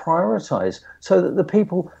reprioritise so that the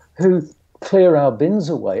people who clear our bins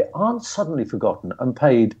away aren't suddenly forgotten and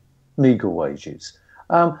paid meagre wages.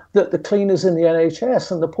 the cleaners in the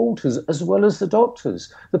NHS and the porters, as well as the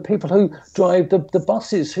doctors, the people who drive the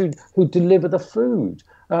buses, who deliver the food,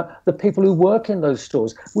 the people who work in those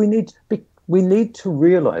stores. We need to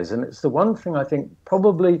realise, and it's the one thing I think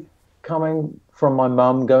probably coming from my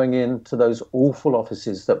mum, going into those awful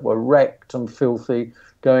offices that were wrecked and filthy,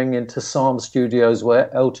 going into Psalm Studios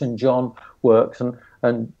where Elton John works,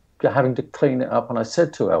 and having to clean it up. And I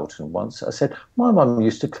said to Elton once, I said, my mum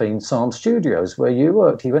used to clean Psalm Studios where you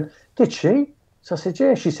worked. He went, did she? So I said,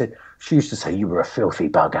 yeah. She said, she used to say you were a filthy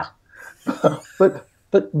bugger.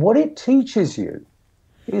 But what it teaches you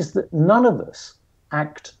is that none of us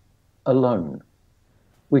act alone.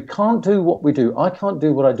 We can't do what we do. I can't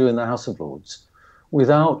do what I do in the House of Lords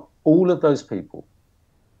without all of those people.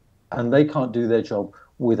 And they can't do their job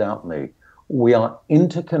without me. We are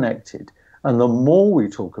interconnected. And the more we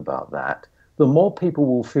talk about that, the more people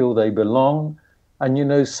will feel they belong. And, you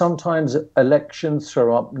know, sometimes elections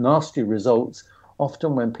throw up nasty results,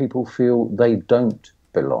 often when people feel they don't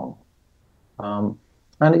belong. And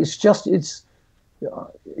it's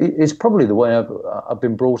probably the way I've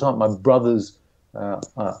been brought up. My brothers are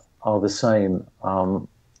the same.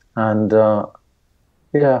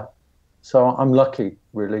 Yeah, so I'm lucky,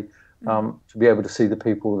 really, to be able to see the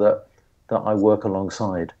people that I work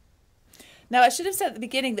alongside. Now, I should have said at the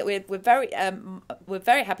beginning that we're very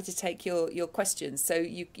happy to take your questions, so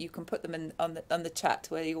you can put them on the chat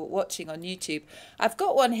where you're watching on YouTube. I've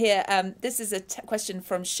got one here. This is a question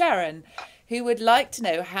from Sharon, who would like to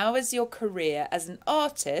know, how has your career as an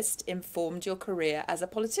artist informed your career as a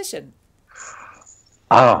politician?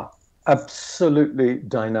 Absolutely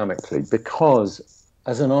dynamically, because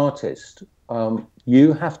as an artist,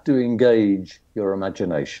 you have to engage your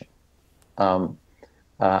imagination.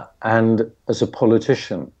 And as a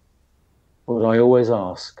politician, what I always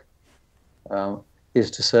ask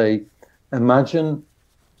is to say, imagine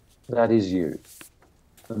that is you.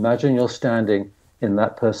 Imagine you're standing in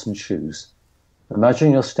that person's shoes.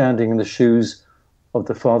 Imagine you're standing in the shoes of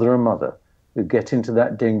the father and mother who get into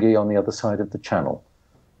that dinghy on the other side of the channel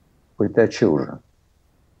with their children.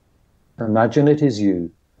 Imagine it is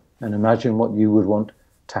you, and imagine what you would want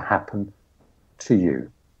to happen to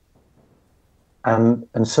you. And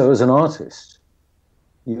so as an artist,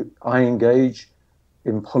 I engage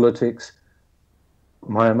in politics,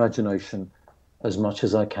 my imagination, as much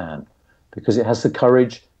as I can, because it has the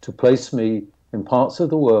courage to place me in parts of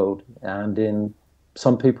the world and in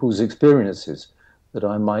some people's experiences that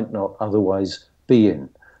I might not otherwise be in.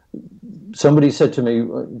 Somebody said to me,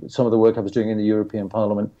 some of the work I was doing in the European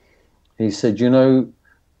Parliament, he said, you know,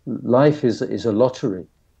 life is a lottery.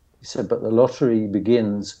 He said, but the lottery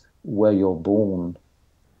begins where you're born.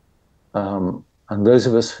 And those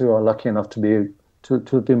of us who are lucky enough to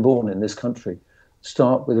have been born in this country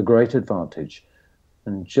start with a great advantage,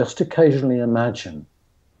 and just occasionally imagine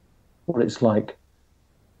what it's like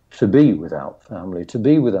to be without family, to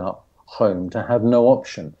be without home, to have no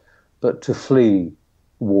option but to flee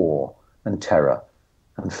war and terror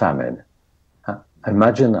and famine.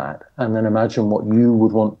 Imagine that, and then imagine what you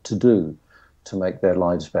would want to do to make their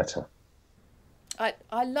lives better.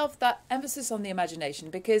 I love that emphasis on the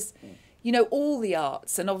imagination, because, you know, all the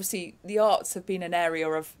arts, and obviously the arts have been an area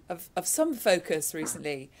of some focus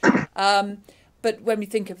recently. But when we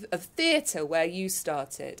think of theatre, where you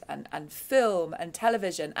started, and film and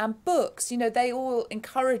television and books, you know, they all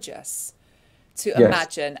encourage us to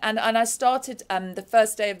imagine. And I started the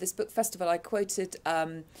first day of this book festival, I quoted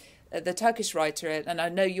the Turkish writer, and I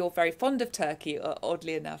know you're very fond of Turkey,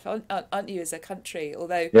 oddly enough, aren't you, as a country,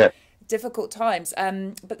 although difficult times.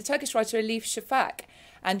 But the Turkish writer Elif Shafak,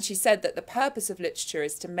 and she said that the purpose of literature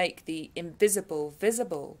is to make the invisible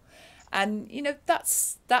visible. And, you know,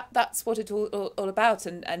 that's what it's all about,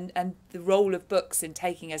 and the role of books in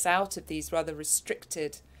taking us out of these rather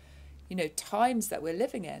restricted, you know, times that we're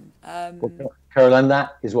living in. Well, Caroline,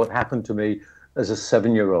 that is what happened to me as a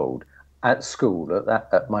 7-year-old at school,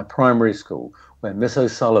 at my primary school, where Miss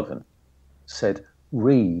O'Sullivan said,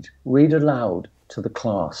 read aloud to the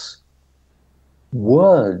class.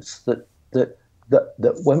 Words that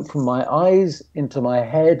went from my eyes into my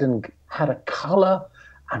head and had a colour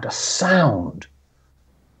and a sound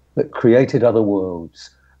that created other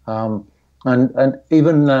worlds. And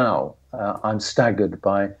even now, I'm staggered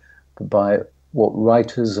by what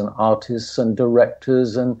writers and artists and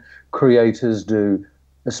directors and creators do,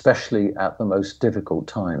 especially at the most difficult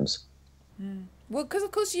times. Well, because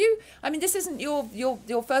of course this isn't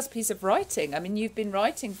your first piece of writing. I mean, you've been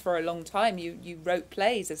writing for a long time. You wrote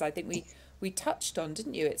plays, as I think we touched on,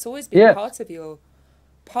 didn't you? It's always been part of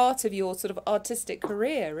your sort of artistic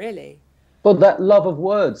career, really. But that love of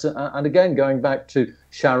words, and again, going back to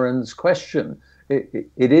Sharon's question, it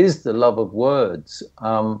is the love of words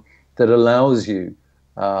that allows you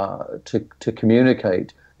to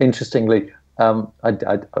communicate. Interestingly, and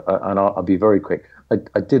I'll be very quick.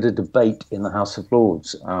 I did a debate in the House of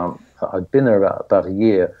Lords. I'd been there about a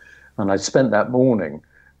year, and I spent that morning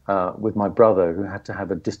with my brother, who had to have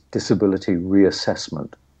a disability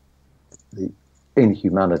reassessment. The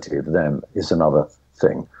inhumanity of them is another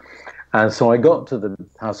thing. And so I got to the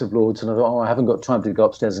House of Lords and I thought, I haven't got time to go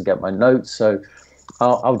upstairs and get my notes, so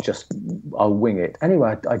I'll wing it.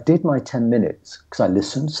 Anyway, I did my 10 minutes because I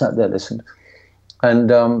sat there, listened, and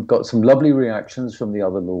got some lovely reactions from the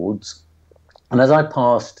other Lords. And as I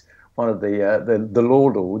passed one of the Law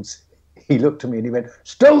Lords, he looked at me and he went,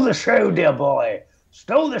 "Stole the show, dear boy,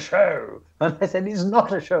 stole the show." And I said, "It's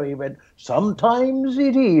not a show." He went, "Sometimes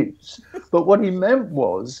it is." But what he meant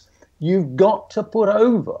was, you've got to put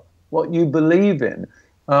over what you believe in.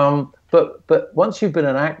 But once you've been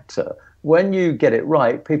an actor, when you get it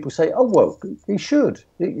right, people say, "Oh, well, he should.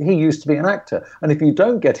 He used to be an actor." And if you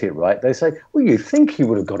don't get it right, they say, "Well, you think he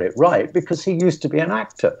would have got it right because he used to be an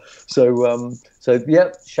actor." So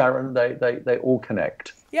yeah, Sharon, they all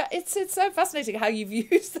connect. Yeah, it's so fascinating how you've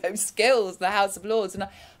used those skills, the House of Lords. And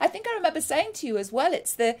I think I remember saying to you as well,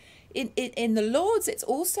 it's in the Lords, it's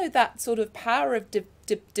also that sort of power of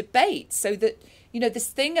debate, so that, this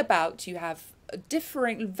thing about you have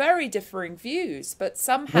very differing views, but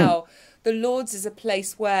somehow the Lords is a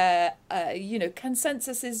place where,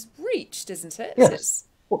 consensus is reached, isn't it? Yes.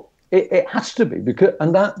 Well, it has to be,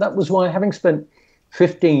 and that was why, having spent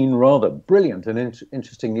 15 rather brilliant and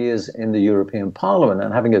interesting years in the European Parliament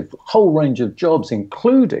and having a whole range of jobs,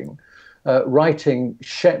 including writing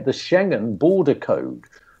the Schengen border code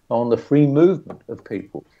on the free movement of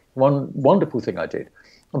people. One wonderful thing I did.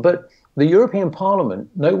 But the European Parliament,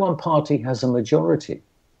 no one party has a majority.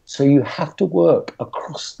 So you have to work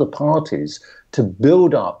across the parties to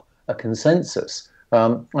build up a consensus.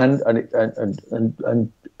 And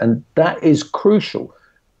that is crucial.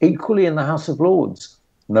 Equally in the House of Lords,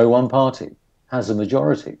 no one party has a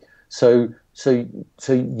majority. So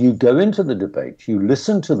you go into the debate, you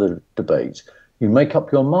listen to the debate, you make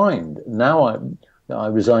up your mind. Now I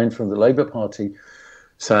resigned from the Labour Party,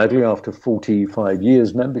 sadly, after 45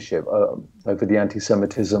 years membership, over the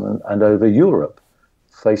anti-Semitism and over Europe,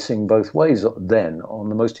 facing both ways then on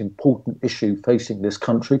the most important issue facing this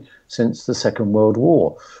country since the Second World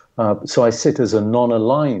War. So I sit as a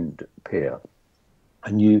non-aligned peer.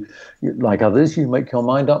 And you, like others, you make your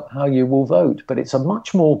mind up how you will vote. But it's a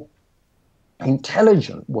much more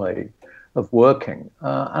intelligent way of working,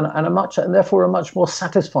 and therefore a much more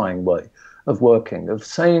satisfying way of working, of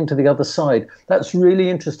saying to the other side, "That's really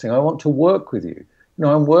interesting. I want to work with you."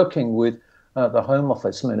 I'm working with the Home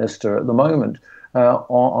Office Minister at the moment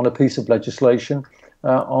on a piece of legislation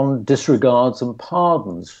on disregards and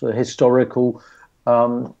pardons for historical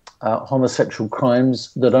homosexual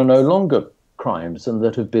crimes that are no longer crimes and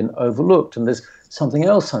that have been overlooked. And there's something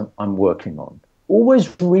else I'm working on. Always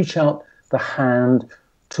reach out the hand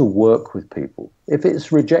to work with people. If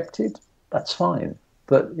it's rejected, that's fine.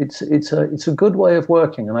 But it's a good way of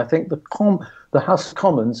working. And I think the House of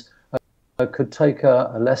Commons could take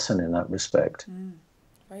a lesson in that respect.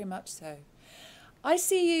 Very much so. I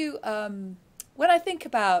see you, when I think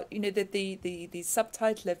about, the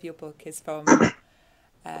subtitle of your book is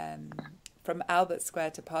from Albert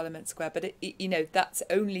Square to Parliament Square, but that's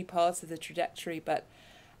only part of the trajectory. But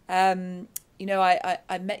I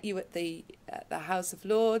met you at the House of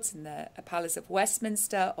Lords in the Palace of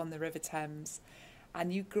Westminster on the River Thames,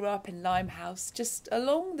 and you grew up in Limehouse, just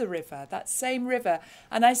along the river, that same river.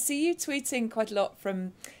 And I see you tweeting quite a lot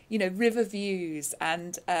from river views,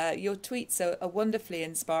 and your tweets are wonderfully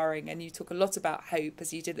inspiring, and you talk a lot about hope,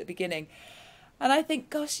 as you did at the beginning. And I think,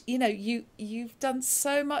 gosh, you've done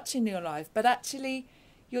so much in your life, but actually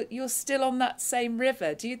you're still on that same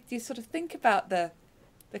river. Do you sort of think about the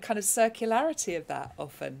kind of circularity of that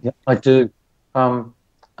often? Yeah, I do. And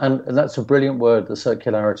that's a brilliant word, the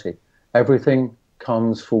circularity. Everything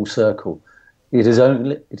comes full circle. It is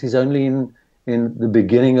only in the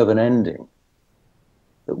beginning of an ending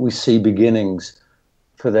that we see beginnings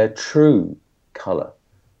for their true colour,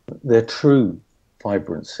 their true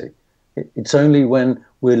vibrancy. It's only when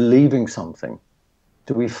we're leaving something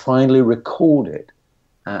do we finally record it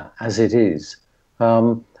as it is.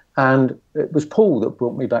 And it was Paul that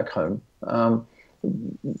brought me back home. I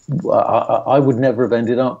would never have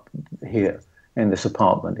ended up here in this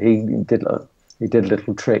apartment. He did a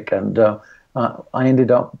little trick, and I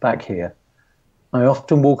ended up back here. I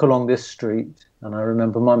often walk along this street, and I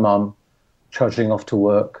remember my mum trudging off to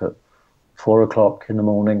work at 4 o'clock in the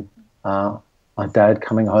morning. My dad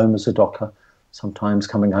coming home as a docker, sometimes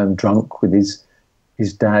coming home drunk with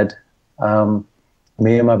his dad.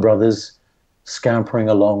 Me and my brothers scampering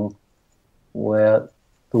along where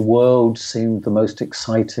the world seemed the most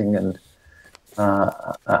exciting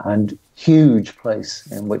and huge place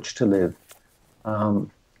in which to live. And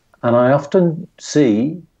I often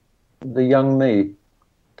see the young me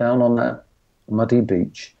down on that muddy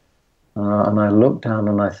beach, and I look down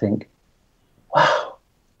and I think, wow,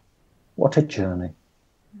 what a journey.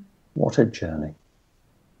 What a journey.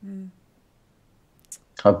 Mm.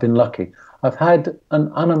 I've been lucky. I've had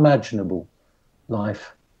an unimaginable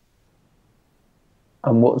life.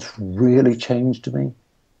 And what's really changed me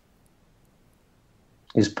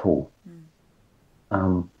is Paul.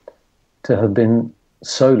 To have been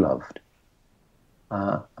so loved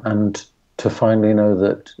and to finally know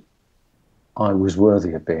that I was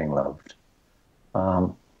worthy of being loved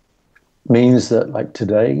means that, like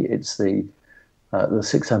today, it's the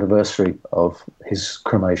 6th anniversary of his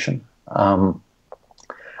cremation.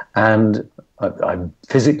 And I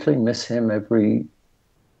physically miss him every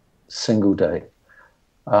single day.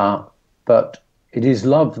 But it is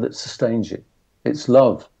love that sustains you. It's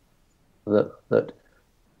love that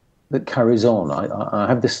carries on. I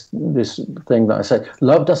have this thing that I say,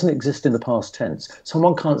 love doesn't exist in the past tense.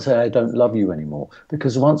 Someone can't say, I don't love you anymore,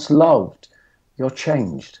 because once loved, you're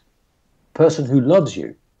changed. The person who loves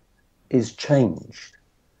you is changed.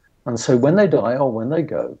 And so when they die or when they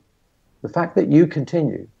go, the fact that you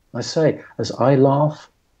continue, I say, as I laugh,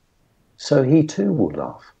 so he too will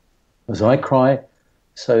laugh. As I cry,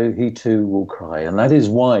 so he too will cry. And that is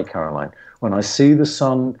why, Caroline, when I see the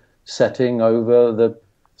sun setting over the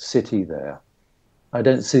city there, I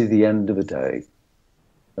don't see the end of a day.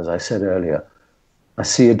 As I said earlier, I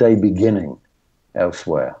see a day beginning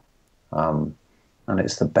elsewhere. And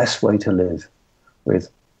it's the best way to live, with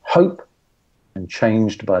hope and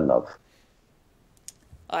changed by love.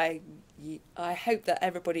 I hope that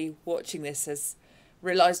everybody watching this has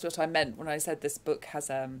realised what I meant when I said this book has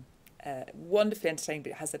wonderfully entertaining,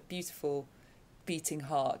 but it has a beautiful beating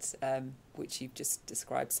heart, which you've just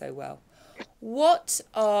described so well. What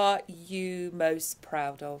are you most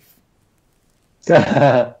proud of?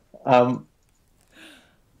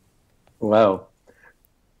 Well,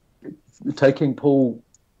 taking Paul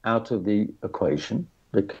out of the equation,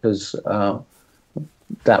 because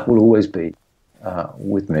that will always be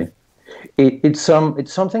with me. It's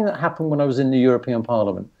something that happened when I was in the European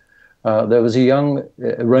Parliament. There was a young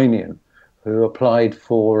Iranian who applied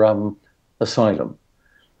for asylum,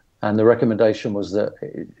 and the recommendation was that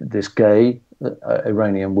this gay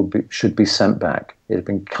Iranian should be sent back. It had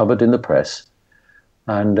been covered in the press,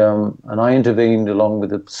 and I intervened along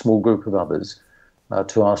with a small group of others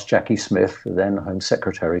to ask Jackie Smith, the then Home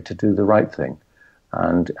Secretary, to do the right thing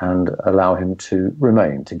and allow him to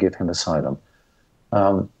remain, to give him asylum.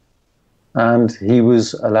 And he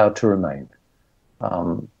was allowed to remain.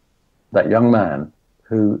 That young man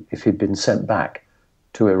who, if he'd been sent back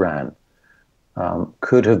to Iran,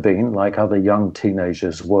 could have been, like other young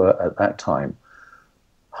teenagers were at that time,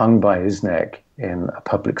 hung by his neck in a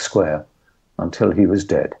public square until he was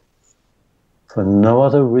dead, for no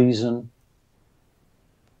other reason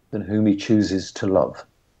than whom he chooses to love.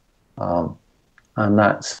 And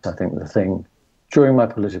that's, I think, the thing during my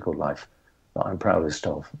political life that I'm proudest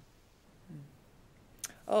of.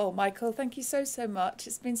 Oh, Michael, thank you so much.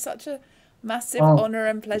 It's been such a massive honour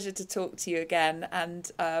and pleasure to talk to you again.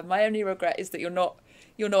 And my only regret is that you're not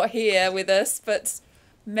here with us, but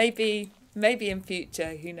maybe in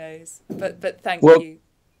future, who knows? But thank you.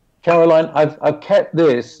 Caroline, I've kept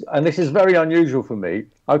this, and this is very unusual for me.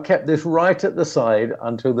 I've kept this right at the side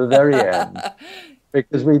until the very end,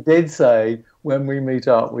 because we did say when we meet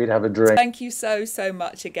up, we'd have a drink. Thank you so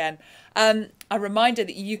much again. A reminder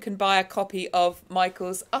that you can buy a copy of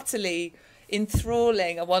Michael's utterly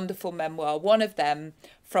enthralling, a wonderful memoir, one of them,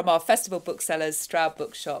 from our festival booksellers, Stroud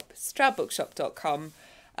Bookshop, stroudbookshop.com.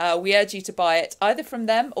 We urge you to buy it either from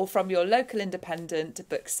them or from your local independent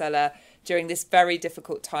bookseller during this very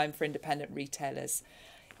difficult time for independent retailers.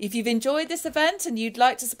 If you've enjoyed this event and you'd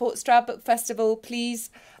like to support Stroud Book Festival, please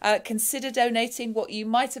consider donating what you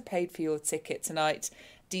might have paid for your ticket tonight.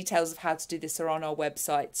 Details of how to do this are on our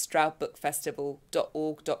website,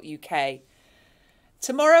 stroudbookfestival.org.uk.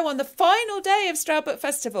 Tomorrow, on the final day of Stroud Book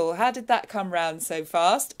Festival, how did that come round so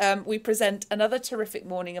fast? We present another terrific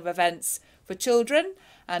morning of events for children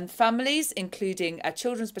and families, including a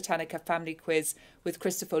Children's Botanica family quiz with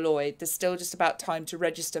Christopher Lloyd. There's still just about time to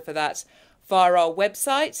register for that via our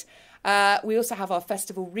website. We also have our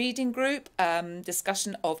festival reading group,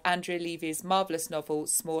 discussion of Andrea Levy's marvellous novel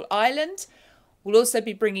Small Island. We'll also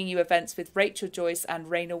be bringing you events with Rachel Joyce and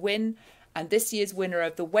Raina Wynn, and this year's winner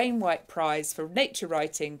of the Wainwright Prize for Nature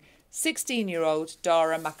Writing, 16-year-old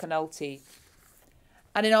Dara McAnulty.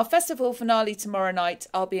 And in our festival finale tomorrow night,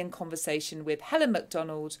 I'll be in conversation with Helen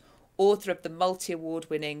MacDonald, author of the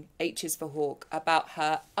multi-award-winning H is for Hawk, about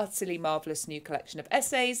her utterly marvellous new collection of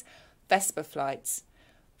essays, Vesper Flights.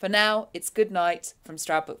 For now, it's good night from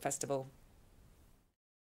Stroud Book Festival.